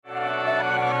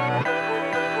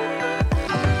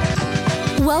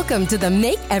Welcome to the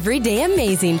Make Every Day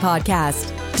Amazing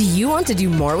podcast. Do you want to do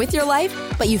more with your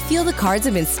life, but you feel the cards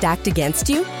have been stacked against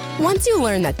you? Once you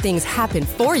learn that things happen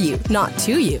for you, not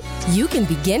to you, you can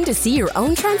begin to see your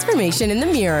own transformation in the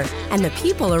mirror, and the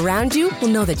people around you will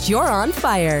know that you're on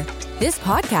fire. This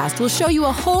podcast will show you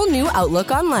a whole new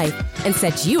outlook on life and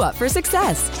set you up for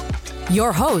success.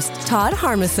 Your host, Todd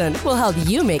Harmison, will help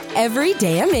you make every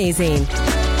day amazing.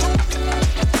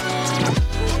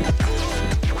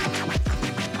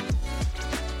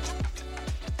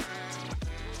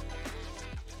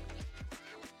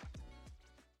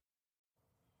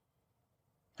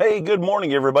 Hey, good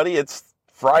morning, everybody. It's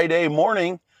Friday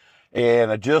morning,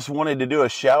 and I just wanted to do a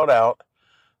shout out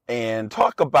and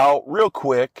talk about real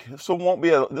quick. This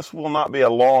will not be a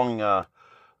long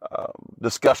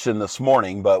discussion this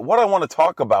morning, but what I want to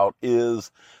talk about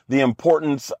is the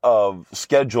importance of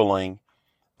scheduling.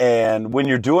 And when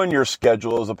you're doing your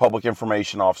schedule as a public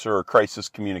information officer or crisis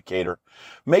communicator,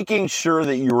 making sure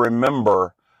that you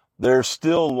remember there's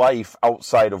still life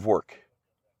outside of work.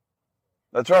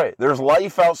 That's right. There's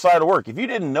life outside of work. If you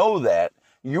didn't know that,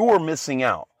 you were missing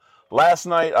out. Last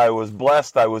night, I was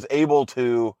blessed. I was able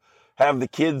to have the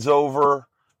kids over,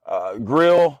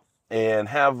 grill, and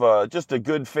have just a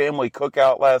good family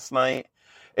cookout last night.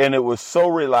 And it was so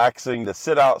relaxing to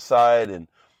sit outside and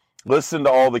listen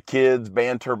to all the kids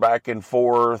banter back and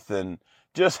forth and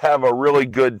just have a really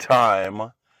good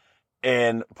time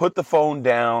and put the phone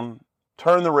down,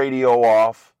 turn the radio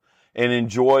off, and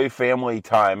enjoy family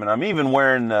time. And I'm even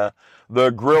wearing the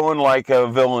Grilling Like a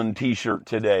Villain t-shirt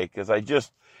today because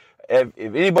if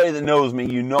anybody that knows me,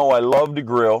 you know I love to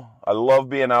grill. I love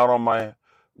being out on my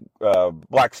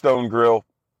Blackstone grill.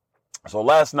 So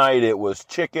last night it was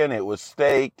chicken, it was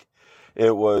steak,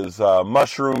 it was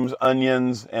mushrooms,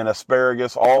 onions, and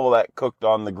asparagus, all of that cooked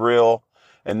on the grill.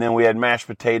 And then we had mashed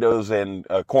potatoes and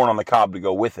corn on the cob to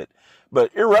go with it.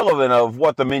 But irrelevant of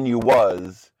what the menu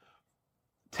was,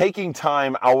 taking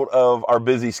time out of our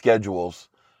busy schedules,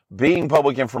 being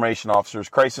public information officers,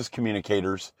 crisis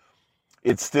communicators,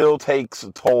 it still takes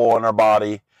a toll on our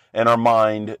body and our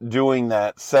mind doing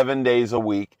that 7 days a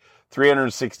week,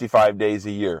 365 days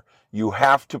a year. You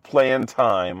have to plan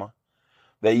time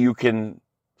that you can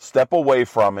step away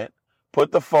from it,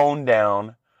 put the phone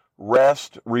down,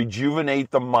 rest,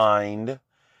 rejuvenate the mind,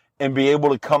 and be able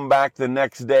to come back the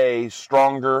next day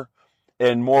stronger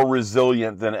and more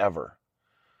resilient than ever.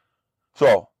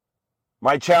 So,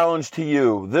 my challenge to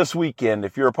you this weekend,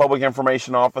 if you're a public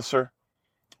information officer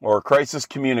or a crisis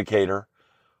communicator,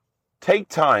 take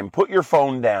time, put your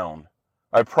phone down.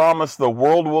 I promise the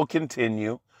world will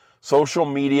continue. Social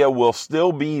media will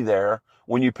still be there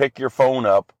when you pick your phone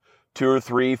up 2 or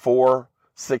 3, 4,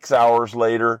 6 hours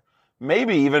later.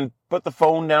 Maybe even put the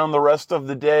phone down the rest of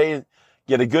the day,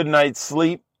 get a good night's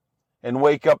sleep, and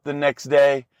wake up the next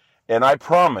day. And I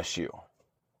promise you,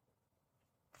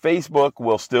 Facebook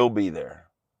will still be there.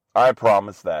 I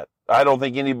promise that. I don't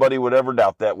think anybody would ever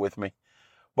doubt that with me.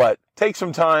 But take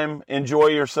some time, enjoy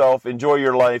yourself, enjoy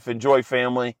your life, enjoy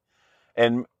family.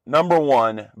 And number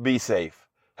one, be safe.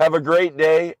 Have a great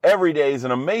day. Every day is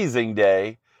an amazing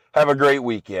day. Have a great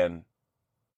weekend.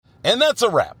 And that's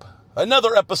a wrap.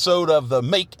 Another episode of the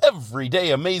Make Every Day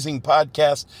Amazing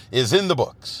podcast is in the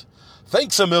books.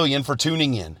 Thanks a million for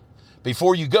tuning in.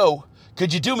 Before you go,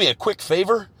 could you do me a quick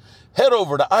favor? Head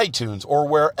over to iTunes or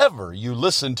wherever you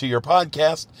listen to your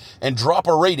podcast and drop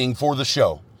a rating for the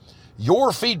show.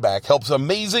 Your feedback helps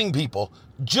amazing people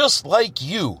just like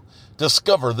you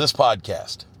discover this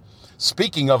podcast.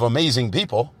 Speaking of amazing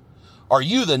people, are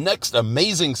you the next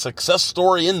amazing success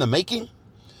story in the making?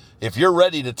 If you're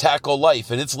ready to tackle life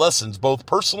and its lessons both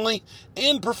personally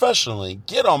and professionally,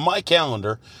 get on my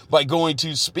calendar by going to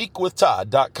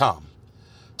speakwithtodd.com.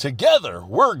 Together,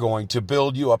 we're going to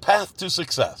build you a path to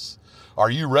success. Are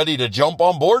you ready to jump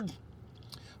on board?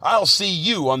 I'll see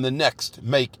you on the next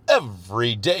Make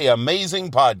Every Day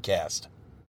Amazing podcast.